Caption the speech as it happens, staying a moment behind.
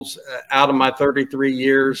Out of my 33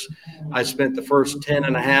 years, I spent the first 10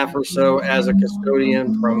 and a half or so as a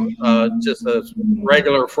custodian, from just a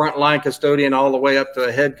regular frontline custodian all the way up to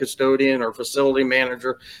a head custodian or facility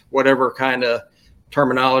manager, whatever kind of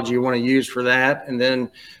terminology you want to use for that. And then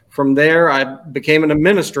from there, I became an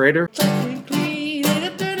administrator. Talking clean in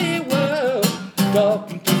a dirty world.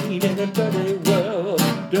 Talking clean in a dirty world.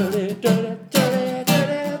 Dirty, dirty, dirty,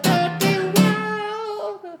 dirty, dirty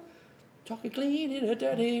world. Talking clean in a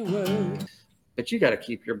dirty world. But you got to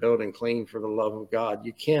keep your building clean, for the love of God.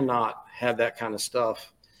 You cannot have that kind of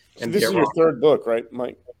stuff. So this is your third book, right,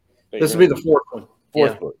 Mike? This will be the fourth one.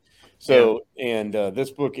 Fourth book. So, and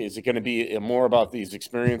this book, is it going to be more about these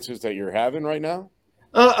experiences that you're having right now?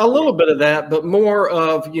 A little bit of that, but more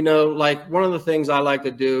of, like one of the things I like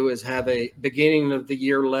to do is have a beginning of the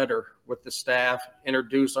year letter with the staff,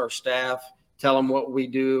 introduce our staff, tell them what we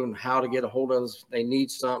do and how to get a hold of us if they need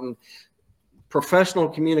something. Professional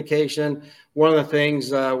communication. One of the things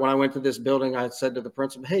when I went to this building, I said to the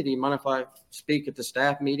principal, hey, do you mind if I speak at the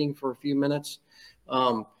staff meeting for a few minutes?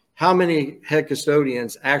 How many head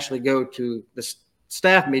custodians actually go to the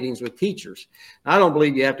staff meetings with teachers? I don't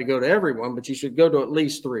believe you have to go to everyone, but you should go to at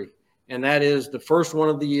least 3. And that is the first one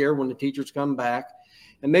of the year when the teachers come back,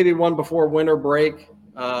 and maybe one before winter break,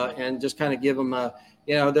 and just kind of give them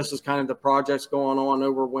this is kind of the projects going on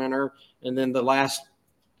over winter. And then the last,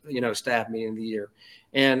 staff meeting of the year.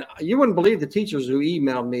 And you wouldn't believe the teachers who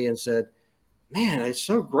emailed me and said, man, it's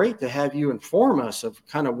so great to have you inform us of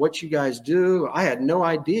kind of what you guys do. I had no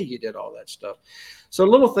idea you did all that stuff. So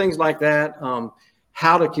little things like that.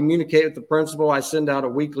 How to communicate with the principal. I send out a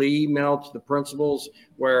weekly email to the principals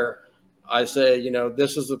where I say,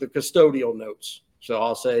 this is the custodial notes. So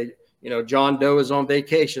I'll say, John Doe is on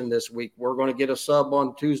vacation this week. We're going to get a sub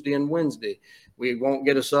on Tuesday and Wednesday. We won't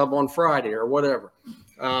get a sub on Friday or whatever.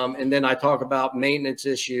 And then I talk about maintenance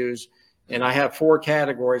issues. And I have 4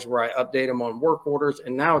 categories where I update them on work orders.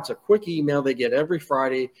 And now it's a quick email they get every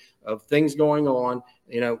Friday of things going on.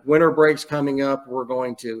 Winter breaks coming up. We're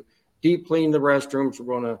going to deep clean the restrooms.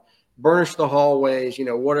 We're going to burnish the hallways,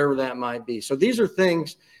 whatever that might be. So these are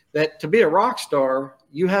things that, to be a rock star,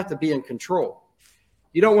 you have to be in control.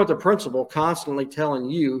 You don't want the principal constantly telling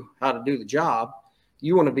you how to do the job.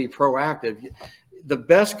 You want to be proactive. The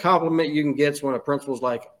best compliment you can get is when a principal's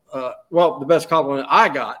like, the best compliment I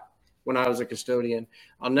got when I was a custodian,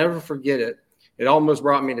 I'll never forget it. It almost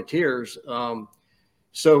brought me to tears.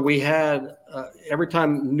 So we had, every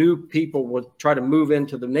time new people would try to move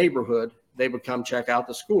into the neighborhood, they would come check out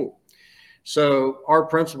the school. So our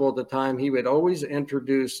principal at the time, he would always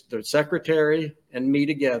introduce the secretary and me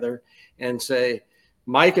together and say,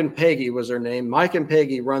 Mike and Peggy was their name. Mike and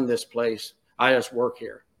Peggy run this place. I just work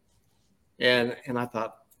here. And I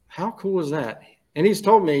thought, how cool is that? And he's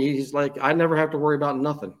told me, he's like, I never have to worry about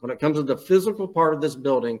nothing. When it comes to the physical part of this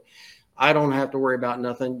building, I don't have to worry about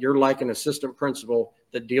nothing. You're like an assistant principal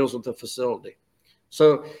that deals with the facility.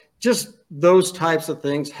 So just those types of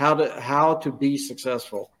things, how to be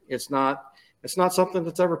successful. It's not something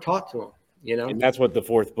that's ever taught to them, And that's what the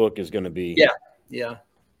 4th book is going to be. Yeah.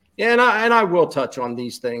 And I will touch on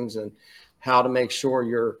these things and how to make sure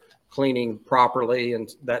you're cleaning properly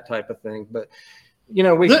and that type of thing. But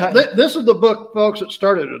this is the book, folks, that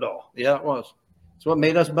started it all. Yeah, it was. It's what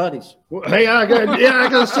made us buddies. Hey, I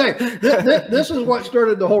gotta say, this is what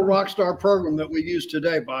started the whole Rockstar program that we use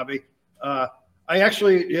today, Bobby. I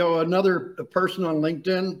actually, another person on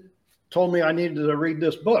LinkedIn told me I needed to read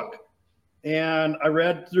this book. And I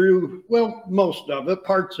read through, most of it,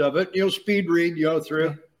 parts of it, speed read,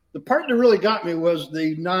 through. The part that really got me was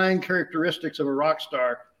the 9 characteristics of a rock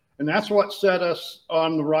star. And that's what set us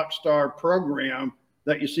on the Rockstar program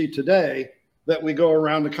that you see today, that we go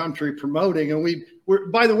around the country promoting. And we're,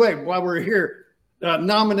 by the way, while we're here,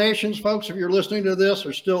 nominations, folks, if you're listening to this,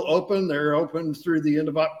 are still open. They're open through the end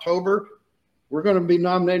of October. We're going to be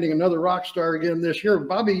nominating another rock star again this year.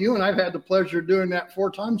 Bobby, you and I've had the pleasure of doing that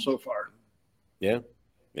 4 times so far. Yeah.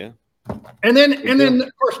 And then,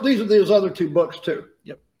 of course, these are those other 2 books too.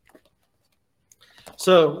 Yep.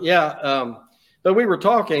 So but we were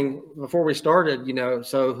talking before we started,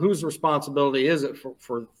 so whose responsibility is it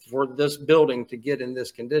for this building to get in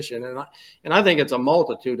this condition? And I think it's a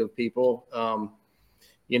multitude of people.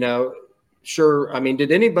 Sure. I mean,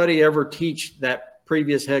 did anybody ever teach that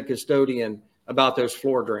previous head custodian about those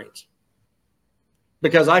floor drains?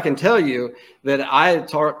 Because I can tell you that I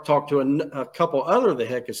talked to a couple other of the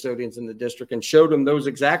head custodians in the district and showed them those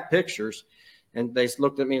exact pictures. And they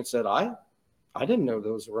looked at me and said, I didn't know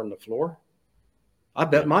those were on the floor. I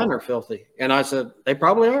bet mine are filthy. And I said, they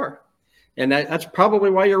probably are. And that's probably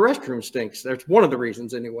why your restroom stinks. That's one of the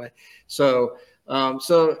reasons anyway. So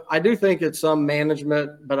So I do think it's some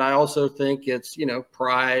management, but I also think it's, you know,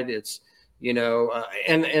 pride. It's, you know,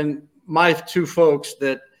 and my two folks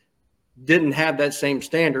that didn't have that same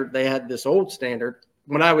standard, they had this old standard.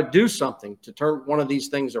 When I would do something to turn one of these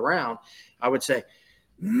things around, I would say,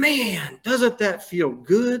 man, doesn't that feel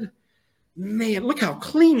good? Man, look how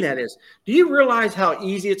clean that is. Do you realize how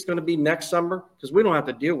easy it's going to be next summer? Because we don't have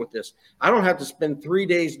to deal with this. I don't have to spend 3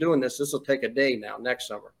 days doing this. This will take a day now next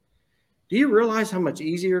summer. Do you realize how much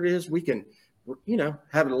easier it is? We can, you know,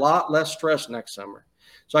 have a lot less stress next summer.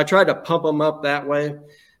 So I try to pump them up that way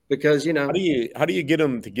because, you know, How do you get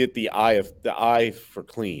them to get the eye for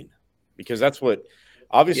clean? Because that's what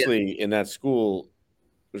obviously in that school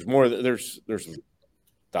there's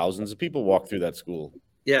thousands of people walk through that school.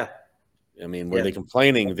 yeah. I mean, were they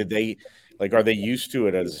complaining? Did they are they used to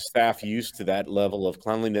it? As a staff used to that level of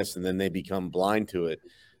cleanliness and then they become blind to it?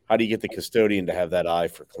 How do you get the custodian to have that eye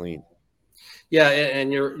for clean? Yeah,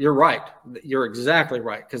 and you're right. You're exactly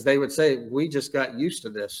right, because they would say we just got used to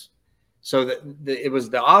this, so that it was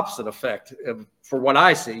the opposite effect for what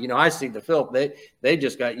I see. You know, I see the filth. They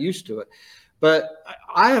just got used to it. But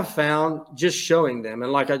I have found just showing them,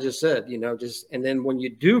 and like I just said, you know, just and then when you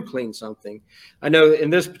do clean something, I know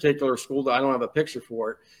in this particular school, I don't have a picture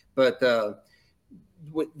for it, but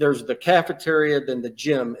there's the cafeteria, then the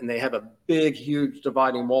gym, and they have a big, huge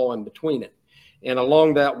dividing wall in between it, and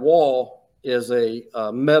along that wall is a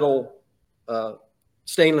metal,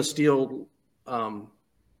 stainless steel, I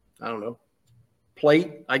don't know,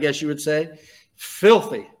 plate, I guess you would say.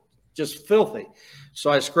 Filthy, just filthy. So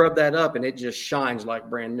I scrubbed that up and it just shines like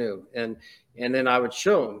brand new. And then I would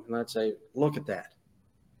show them and I'd say, look at that.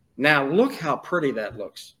 Now look how pretty that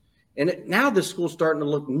looks. And now the school's starting to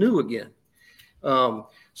look new again.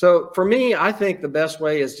 So for me, I think the best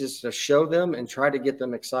way is just to show them and try to get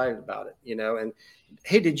them excited about it, you know. And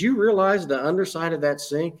hey, did you realize the underside of that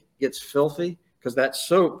sink gets filthy? Because that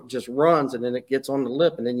soap just runs and then it gets on the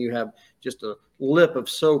lip, and then you have just a lip of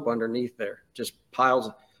soap underneath there, just piles.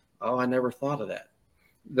 Oh, I never thought of that.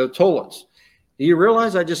 The toilets. Do you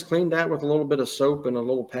realize I just cleaned that with a little bit of soap and a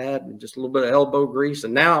little pad and just a little bit of elbow grease?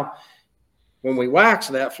 And now when we wax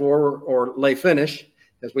that floor or lay finish,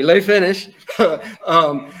 as we lay finish,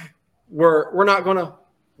 we're not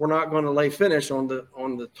gonna lay finish on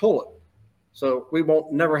the toilet, so we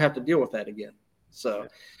won't never have to deal with that again. So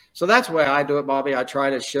that's the way I do it, Bobby. I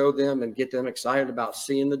try to show them and get them excited about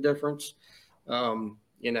seeing the difference,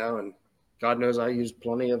 you know. And God knows I used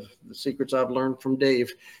plenty of the secrets I've learned from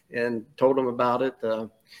Dave and told them about it.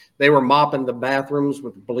 They were mopping the bathrooms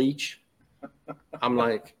with bleach. I'm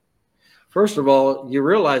like, first of all, you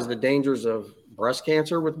realize the dangers of breast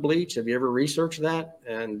cancer with bleach. Have you ever researched that?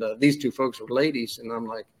 And these two folks were ladies. And I'm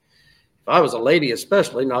like, if I was a lady,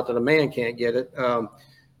 especially, not that a man can't get it,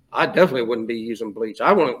 I definitely wouldn't be using bleach.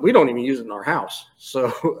 We don't even use it in our house.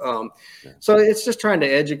 So, so it's just trying to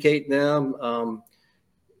educate them,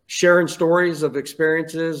 sharing stories of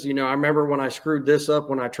experiences. You know, I remember when I screwed this up,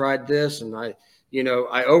 when I tried this, and I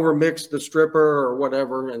overmixed the stripper or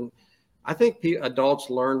whatever. And I think adults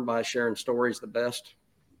learn by sharing stories the best.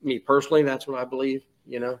 Me personally, that's what I believe,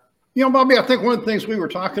 you know. You know, Bobby, I think one of the things we were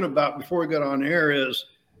talking about before we got on air is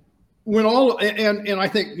when and I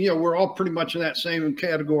think, you know, we're all pretty much in that same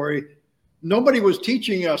category. Nobody was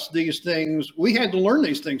teaching us these things. We had to learn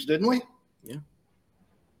these things, didn't we? Yeah.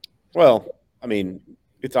 Well, I mean,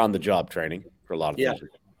 it's on the job training for a lot of things.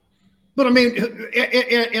 But I mean,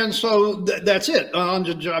 and so that's it, on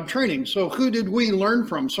the job training. So who did we learn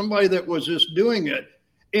from? Somebody that was just doing it.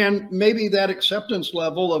 And maybe that acceptance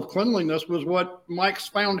level of cleanliness was what Mike's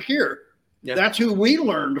found here. Yeah. That's who we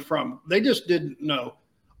learned from. They just didn't know.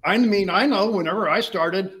 I mean, I know whenever I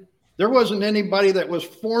started, there wasn't anybody that was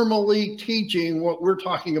formally teaching what we're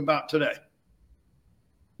talking about today.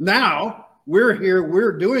 Now we're here,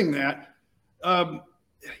 we're doing that.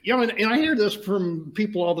 You know, and I hear this from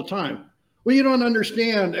people all the time. Well, you don't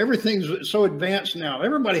understand. Everything's so advanced now.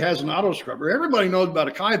 Everybody has an auto scrubber. Everybody knows about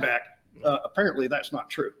a Kaivac. Apparently that's not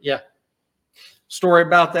true. Yeah. Story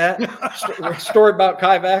about that. Story about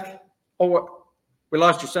Kaivac. Oh, we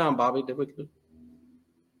lost your sound, Bobby. Did we?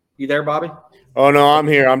 You there, Bobby? Oh no, I'm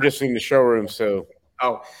here. I'm just in the showroom. So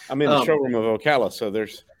I'm in the showroom of Ocala. So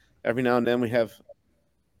there's every now and then we'll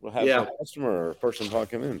have a customer or a person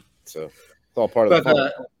talking in. So it's all part of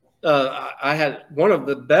the fun. I had one of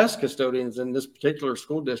the best custodians in this particular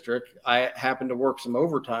school district. I happened to work some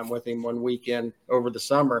overtime with him one weekend over the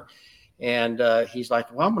summer. And he's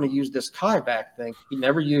like, well, I'm going to use this Kaivac thing. He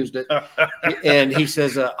never used it. And he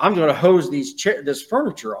says, I'm going to hose this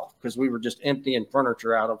furniture off, because we were just emptying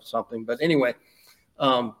furniture out of something. But anyway,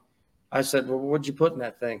 I said, well, what'd you put in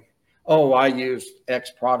that thing? oh, I used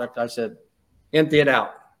X product. I said, empty it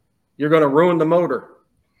out. You're going to ruin the motor.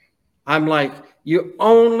 I'm like, you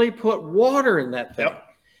only put water in that thing. Yep.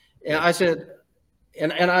 And I said,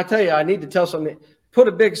 and I tell you, I need to tell something. Put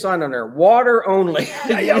a big sign on there, water only.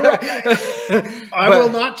 I will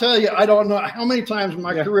not tell you. I don't know how many times in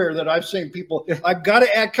my career that I've seen people, I've got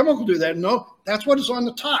to add chemical to that. No, that's what is on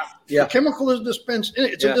the top. The chemical is dispensed in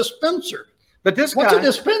it. It's a dispenser. But this What's a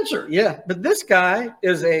dispenser? Yeah, but this guy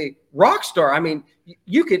is a rock star. I mean,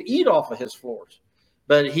 you could eat off of his floors.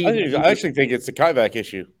 But I actually think it's the Kivak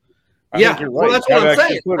issue. I think you're right. Well, that's what I'm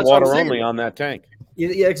saying. Put water only on that tank.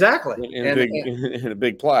 Yeah, exactly. In a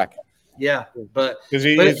big plaque. Yeah, but because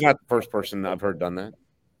he's not the first person I've heard done that.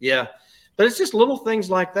 Yeah, but it's just little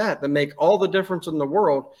things like that make all the difference in the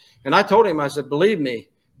world. And I told him, I said, believe me,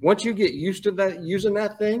 once you get used to that, using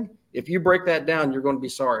that thing, if you break that down, you're going to be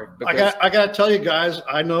sorry. I got to tell you guys,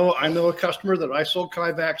 I know a customer that I sold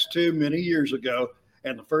Kivaks to many years ago,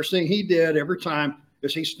 and the first thing he did every time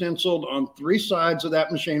is he stenciled on 3 sides of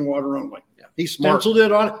that machine water only. Yeah. He stenciled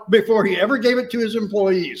it on before he ever gave it to his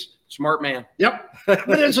employees. Smart man. Yep. But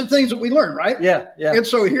it's the things that we learn, right? Yeah. Yeah. And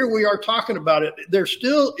so here we are talking about it. There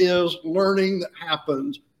still is learning that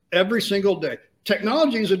happens every single day.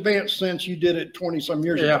 Technology has advanced since you did it 20 some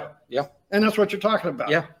years ago. Yeah. And that's what you're talking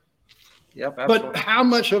about. Yeah. Yep. Absolutely. But how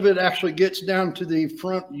much of it actually gets down to the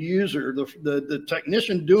front user, the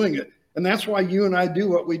technician doing it? And that's why you and I do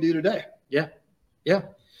what we do today. Yeah. Yeah.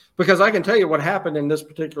 Because I can tell you what happened in this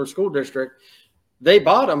particular school district. They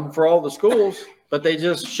bought them for all the schools, but they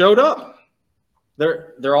just showed up.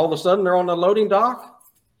 They're all of a sudden they're on the loading dock,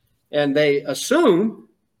 and they assume,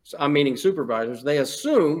 I'm meaning supervisors, they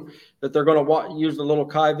assume that they're going to use the little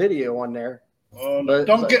Kai video on there.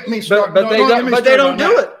 Don't get me started. But they don't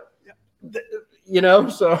do it. You know,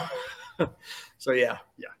 so yeah.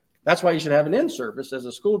 That's why you should have an in-service as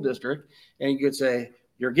a school district, and you could say,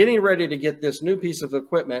 you're getting ready to get this new piece of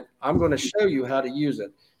equipment. I'm going to show you how to use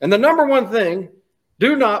it. And the number one thing,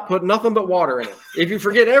 do not put nothing but water in it. If you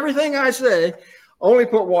forget everything I say, only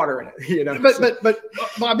put water in it. You know. But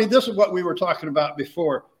Bobby, this is what we were talking about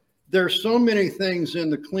before. There's so many things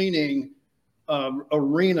in the cleaning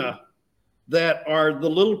arena that are the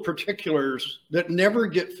little particulars that never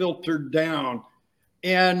get filtered down.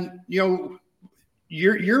 And, you know,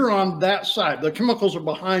 you're on that side. The chemicals are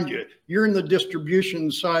behind you. You're in the distribution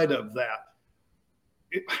side of that.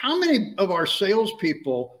 How many of our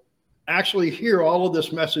salespeople actually hear all of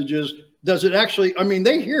this messages? Does it actually, I mean,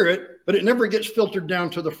 they hear it, but it never gets filtered down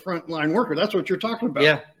to the frontline worker. That's what you're talking about.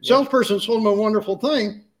 Yeah. Salesperson sold them a wonderful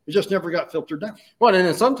thing. It just never got filtered down. Well, and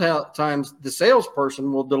then sometimes the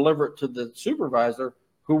salesperson will deliver it to the supervisor,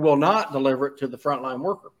 who will not deliver it to the frontline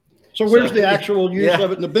worker. So where's the actual use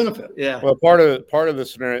of it and the benefit? Yeah. Well, part of the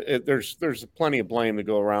scenario, there's plenty of blame to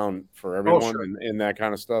go around for everyone in that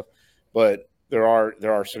kind of stuff, but there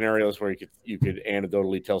are scenarios where you could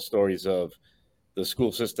anecdotally tell stories of the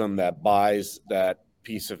school system that buys that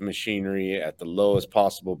piece of machinery at the lowest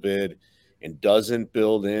possible bid and doesn't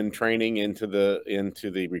build in training into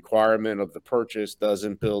the requirement of the purchase,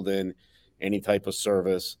 doesn't build in any type of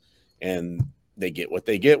service, and they get what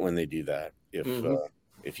they get when they do that.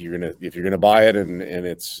 If you're gonna buy it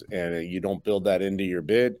and you don't build that into your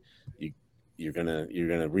bid, you're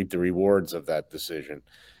gonna reap the rewards of that decision.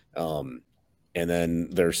 And then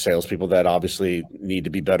there's salespeople that obviously need to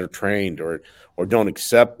be better trained or don't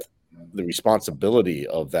accept the responsibility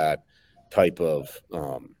of that type of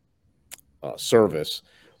service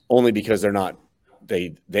only because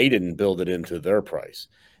they didn't build it into their price.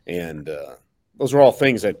 And those are all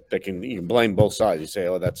things that you can blame both sides. You say,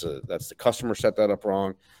 oh, that's the customer set that up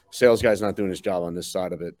wrong. Sales guy's not doing his job on this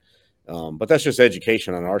side of it. But that's just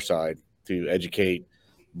education on our side to educate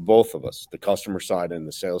both of us, the customer side and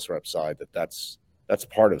the sales rep side, that's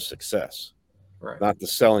part of success. Right. Not the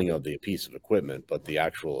selling of the piece of equipment, but the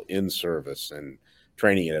actual in-service and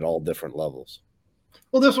training it at all different levels.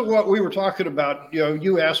 Well, this is what we were talking about. You know,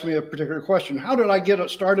 you asked me a particular question. How did I get it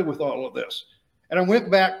started with all of this? And I went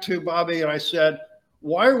back to Bobby and I said,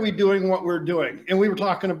 why are we doing what we're doing? And we were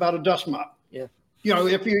talking about a dust mop. Yeah. You know,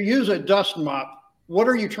 if you use a dust mop, what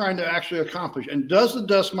are you trying to actually accomplish? And does the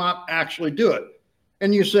dust mop actually do it?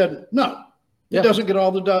 And you said, no, it doesn't get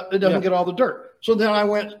all the dust. It doesn't get all the dirt. So then I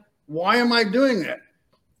went, why am I doing that?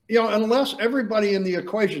 You know, unless everybody in the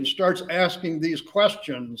equation starts asking these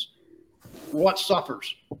questions, what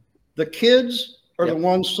suffers? The kids are the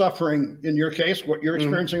ones suffering. In your case, what you're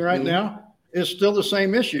experiencing right now is still the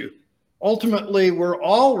same issue. Ultimately, we're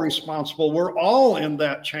all responsible. We're all in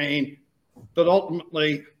that chain, but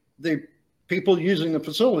ultimately the people using the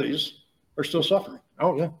facilities are still suffering.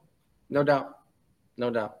 Oh yeah, no doubt. No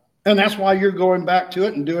doubt. And that's why you're going back to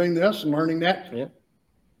it and doing this and learning that. Yeah.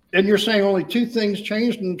 And you're saying only 2 things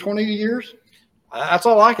changed in 20 years? That's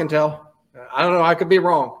all I can tell. I don't know. I could be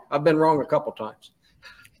wrong. I've been wrong a couple times.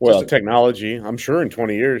 Well, technology, I'm sure in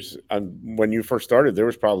 20 years, when you first started, there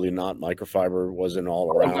was probably not microfiber wasn't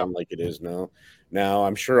all around like it is now. Now,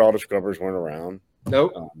 I'm sure auto scrubbers weren't around.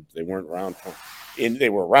 Nope. They weren't around. They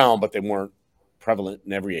were around, but they weren't prevalent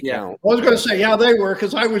in every account. Well, I was going to say, yeah, they were,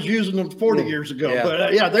 because I was using them 40 years ago. Yeah.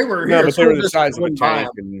 But yeah, they were No, here. but they were the size of a tank,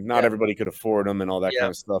 them. and not everybody could afford them and all that kind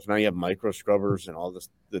of stuff. Now you have micro scrubbers and all this,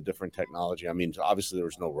 the different technology. I mean, obviously there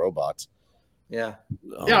was no robots. Yeah.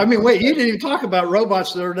 Yeah, I mean, wait, you didn't even talk about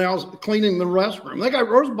robots that are now cleaning the restroom. They got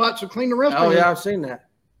robots that clean the restroom. Oh, yeah, I've seen that.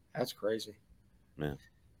 That's crazy. Yeah.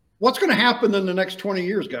 What's going to happen in the next 20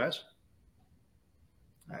 years, guys?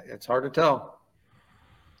 It's hard to tell.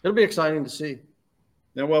 It'll be exciting to see.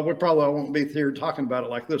 Yeah, well, we probably won't be here talking about it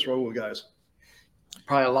like this, will we, guys?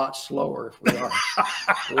 Probably a lot slower if we are.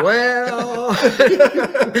 Well,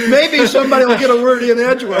 maybe somebody will get a word in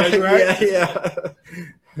edgewise, right? Yeah.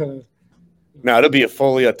 No, it'll be a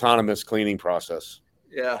fully autonomous cleaning process.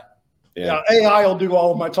 Yeah. Yeah. AI will do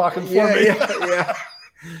all of my talking for me. Yeah.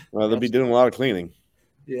 Well, they'll be doing a lot of cleaning.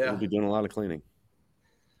 Yeah. They'll be doing a lot of cleaning.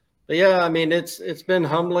 But yeah, I mean, it's been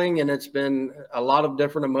humbling, and it's been a lot of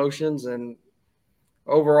different emotions. And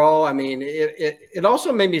overall, I mean, it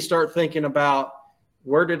also made me start thinking about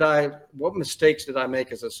what mistakes did I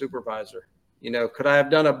make as a supervisor? You know, could I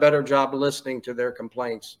have done a better job listening to their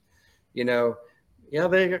complaints? You know, yeah,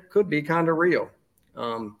 they could be kind of real.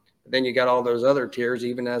 Then you got all those other tiers.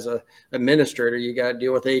 Even as a administrator, you got to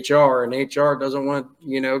deal with HR, and HR doesn't want,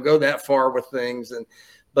 go that far with things.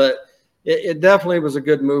 But it definitely was a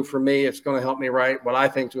good move for me. It's going to help me write what I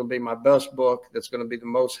think is going to be my best book. That's going to be the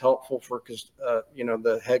most helpful for,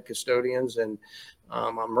 the head custodians. And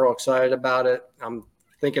I'm real excited about it. I'm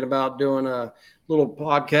thinking about doing a little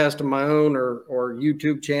podcast of my own or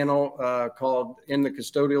YouTube channel called In the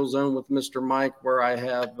Custodial Zone with Mr. Mike, where I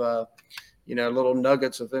have, little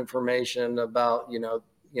nuggets of information about,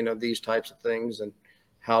 these types of things and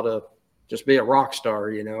how to just be a rock star,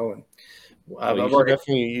 and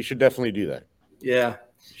you should definitely do that. Yeah.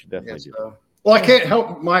 You should definitely do that. Well, I can't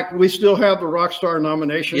help, Mike. We still have the Rockstar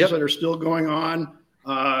nominations that are still going on.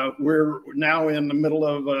 We're now in the middle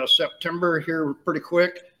of September here pretty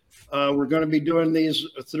quick. We're going to be doing these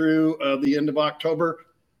through the end of October.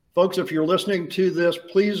 Folks, if you're listening to this,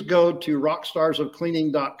 please go to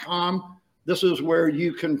rockstarsofcleaning.com. This is where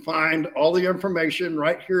you can find all the information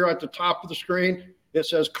right here at the top of the screen. It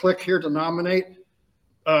says click here to nominate.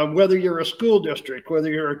 Whether you're a school district, whether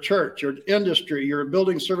you're a church, you're an industry, you're a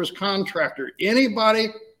building service contractor, anybody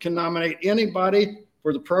can nominate anybody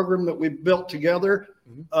for the program that we've built together.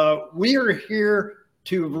 We are here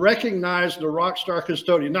to recognize the Rockstar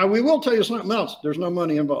Custodian. Now, we will tell you something else. There's no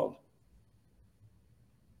money involved.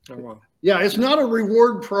 Oh, wow. Yeah, it's not a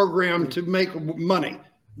reward program to make money.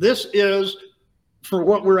 This is for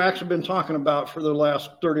what we're actually been talking about for the last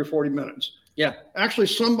 30 or 40 minutes. Yeah. Actually,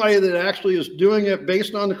 somebody that actually is doing it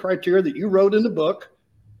based on the criteria that you wrote in the book.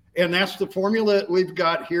 And that's the formula that we've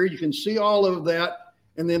got here. You can see all of that.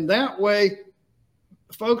 And then that way,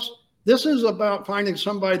 folks, this is about finding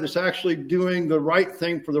somebody that's actually doing the right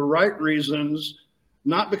thing for the right reasons,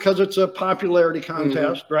 not because it's a popularity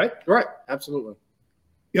contest, right? Right. Absolutely.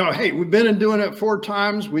 Hey, we've been doing it 4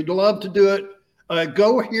 times. We'd love to do it.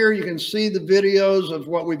 Go here. You can see the videos of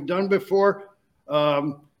what we've done before.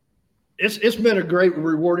 It's been a great,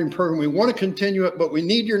 rewarding program. We want to continue it, but we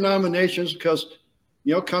need your nominations because,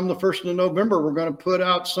 come the 1st of November, we're going to put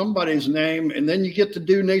out somebody's name, and then you get to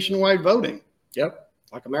do nationwide voting. Yep.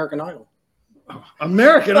 Like American Idol.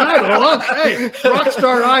 American Idol. Okay.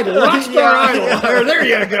 Rockstar Idol. Rockstar Idol. There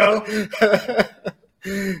you go.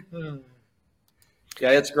 Yeah,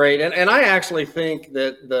 it's great. And I actually think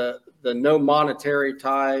that the no monetary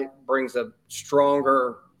tie brings a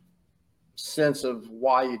stronger sense of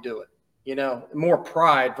why you do it. More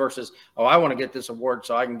pride versus, I want to get this award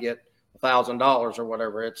so I can get $1,000 or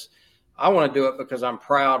whatever. I want to do it because I'm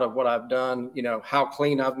proud of what I've done, how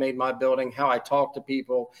clean I've made my building, how I talk to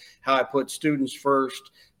people, how I put students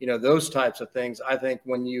first, those types of things. I think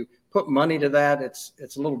when you put money to that, it's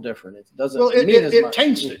a little different. It doesn't mean as much. It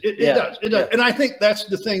taints it. It does. It does. And I think that's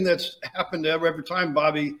the thing that's happened every time,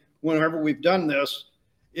 Bobby, whenever we've done this,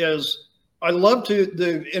 is I love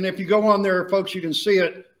and if you go on there, folks, you can see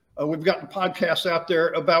it. We've got the podcasts out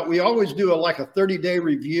there we always do a 30-day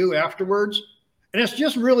review afterwards. And it's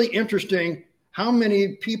just really interesting how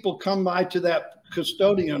many people come by to that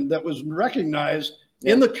custodian that was recognized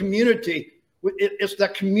in the community. It's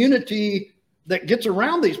that community that gets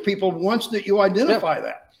around these people once that you identify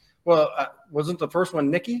that. Well, wasn't the first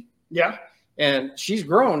one Nikki? Yeah. And she's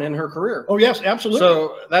grown in her career. Oh, yes, absolutely.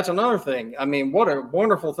 So that's another thing. I mean, what a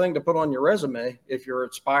wonderful thing to put on your resume if you're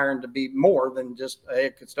aspiring to be more than just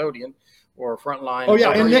a custodian or a frontline. Oh,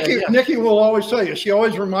 yeah. And Nikki will always tell you, she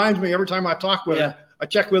always reminds me every time I talk with her. I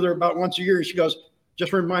check with her about once a year, and she goes,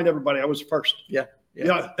 just remind everybody I was first. Yeah.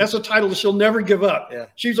 Yeah. That's a title that she'll never give up. Yeah.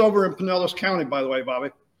 She's over in Pinellas County, by the way, Bobby.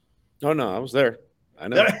 Oh, no, I was there. I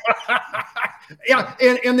know. Yeah.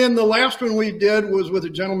 And then the last one we did was with a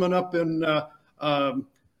gentleman up in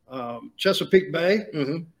Chesapeake Bay.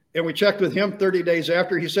 Mm-hmm. And we checked with him 30 days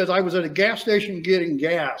after. He says, I was at a gas station getting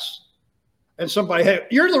gas. And somebody, hey,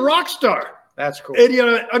 you're the rock star. That's cool.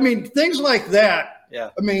 And, I mean, things like that. Yeah.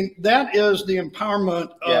 I mean, that is the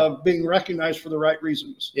empowerment of being recognized for the right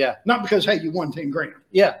reasons. Yeah. Not because, hey, you won 10 grand.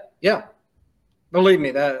 Yeah. Yeah. Believe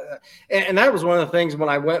me, that was one of the things when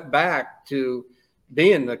I went back to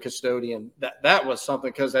being the custodian, that was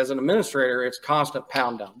something, because as an administrator, it's constant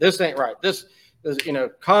pound down. This ain't right. This is,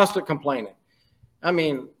 constant complaining. I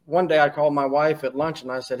mean, one day I called my wife at lunch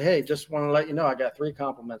and I said, hey, just want to let you know I got 3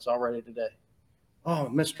 compliments already today. Oh,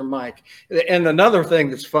 Mr. Mike. And another thing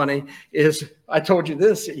that's funny is, I told you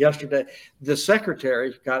this yesterday, the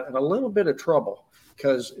secretary got in a little bit of trouble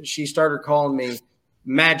because she started calling me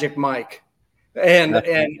Magic Mike.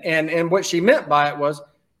 And what she meant by it was,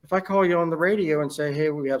 if I call you on the radio and say, hey,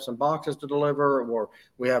 we have some boxes to deliver, or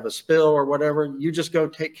we have a spill or whatever, you just go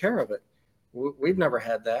take care of it. We've never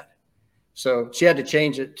had that. So she had to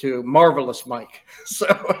change it to Marvelous Mike. So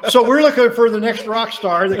we're looking for the next rock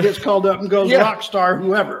star that gets called up and goes, rock star,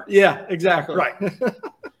 whoever. Yeah, exactly. Right.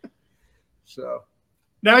 So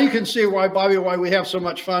now you can see why, Bobby, why we have so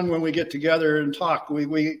much fun when we get together and talk.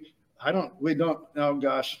 We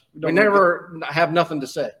never have nothing to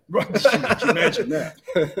say. Imagine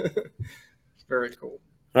that. Very cool.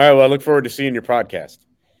 All right. Well, I look forward to seeing your podcast.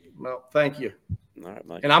 Well, thank you. All right,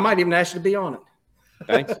 Mike. And I might even ask you to be on it.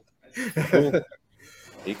 Thanks. Cool.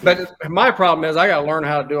 But my problem is I got to learn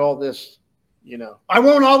how to do all this, I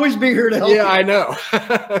won't always be here to help you. Yeah, I know.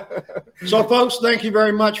 So, folks, thank you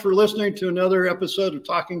very much for listening to another episode of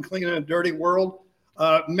Talking Clean in a Dirty World.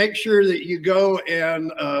 Make sure that you go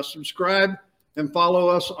and subscribe and follow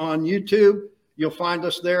us on YouTube. You'll find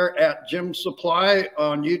us there at Jim Supply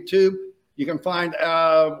on YouTube. You can find,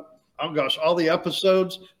 all the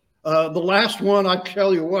episodes. The last one, I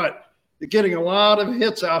tell you what, getting a lot of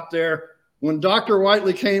hits out there. When Dr.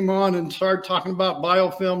 Whiteley came on and started talking about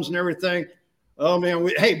biofilms and everything, oh man,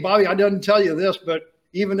 hey, Bobby, I didn't tell you this, but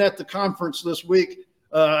even at the conference this week,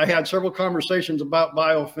 I had several conversations about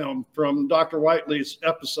biofilm from Dr. Whiteley's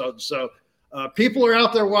episodes. So people are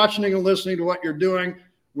out there watching and listening to what you're doing.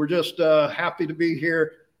 We're just happy to be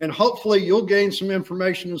here. And hopefully you'll gain some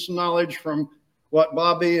information and some knowledge from what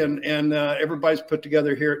Bobby and everybody's put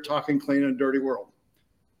together here at Talking Clean in a Dirty World.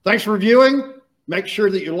 Thanks for viewing. Make sure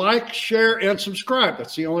that you like, share, and subscribe.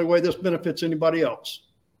 That's the only way this benefits anybody else.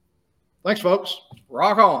 Thanks, folks.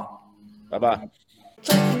 Rock on. Bye-bye.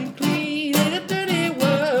 Talking clean in a dirty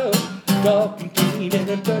world. Talking clean in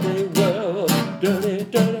a dirty world.